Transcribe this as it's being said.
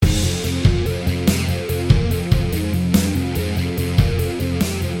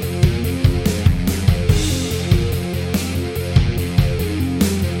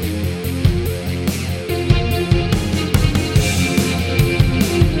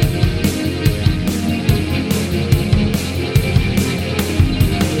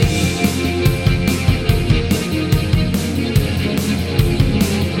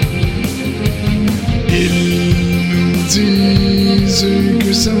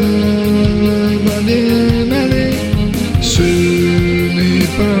va bien aller. Ce n'est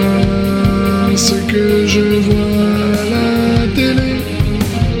pas ce que je vois à la télé.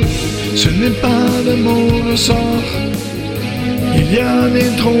 Ce n'est pas de mon ressort. Il y en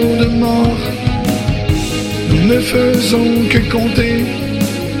a trop de morts. Nous ne faisons que compter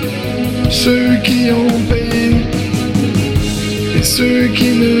ceux qui ont payé et ceux qui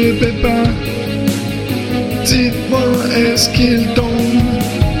ne paient pas. Dites-moi, est-ce qu'ils tombent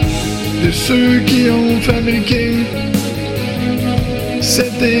de ceux qui ont fabriqué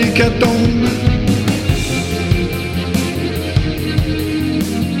cette hécatombe?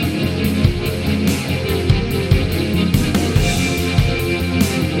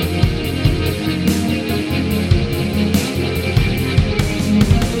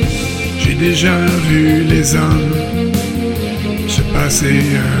 J'ai déjà vu les hommes se passer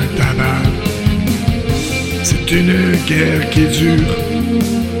un tabac. C'est une guerre qui dure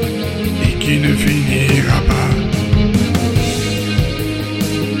et qui ne finira pas.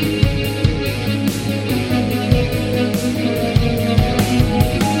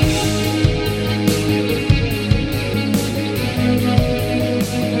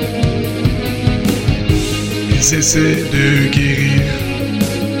 Ils essaient de guérir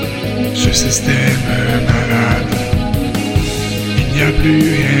ce système malade. Il n'y a plus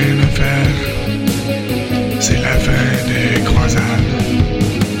rien à faire. C'est la fin des croisades.